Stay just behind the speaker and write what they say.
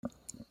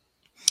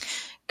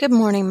Good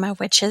morning, my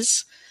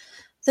witches.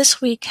 This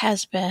week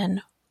has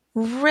been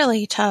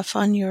really tough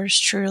on yours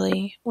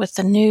truly with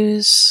the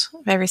news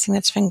of everything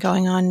that's been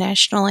going on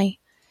nationally.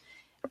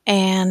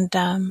 And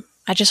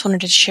I just wanted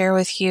to share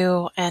with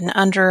you an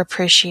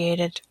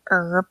underappreciated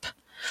herb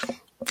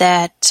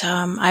that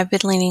I've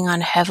been leaning on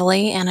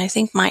heavily and I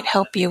think might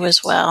help you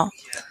as well.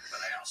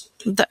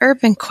 The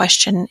herb in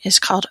question is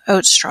called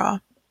oat straw.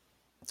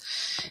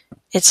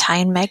 It's high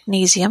in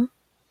magnesium.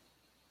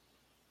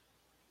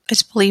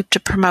 It's believed to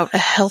promote a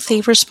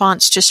healthy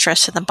response to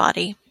stress in the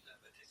body.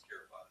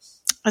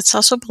 It's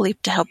also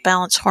believed to help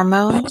balance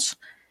hormones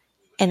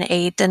and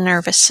aid the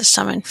nervous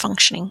system in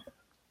functioning.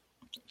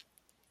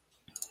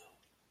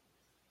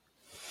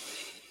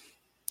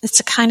 It's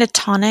a kind of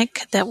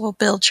tonic that will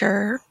build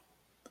your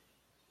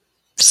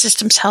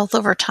system's health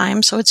over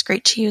time, so it's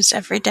great to use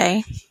every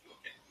day.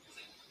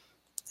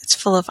 It's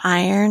full of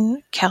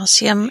iron,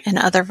 calcium, and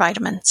other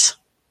vitamins.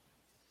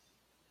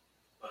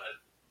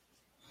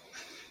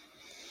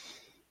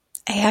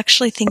 I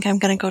actually think I'm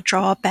going to go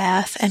draw a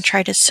bath and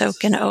try to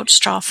soak in oat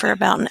straw for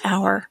about an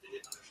hour.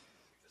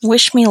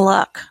 Wish me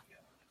luck.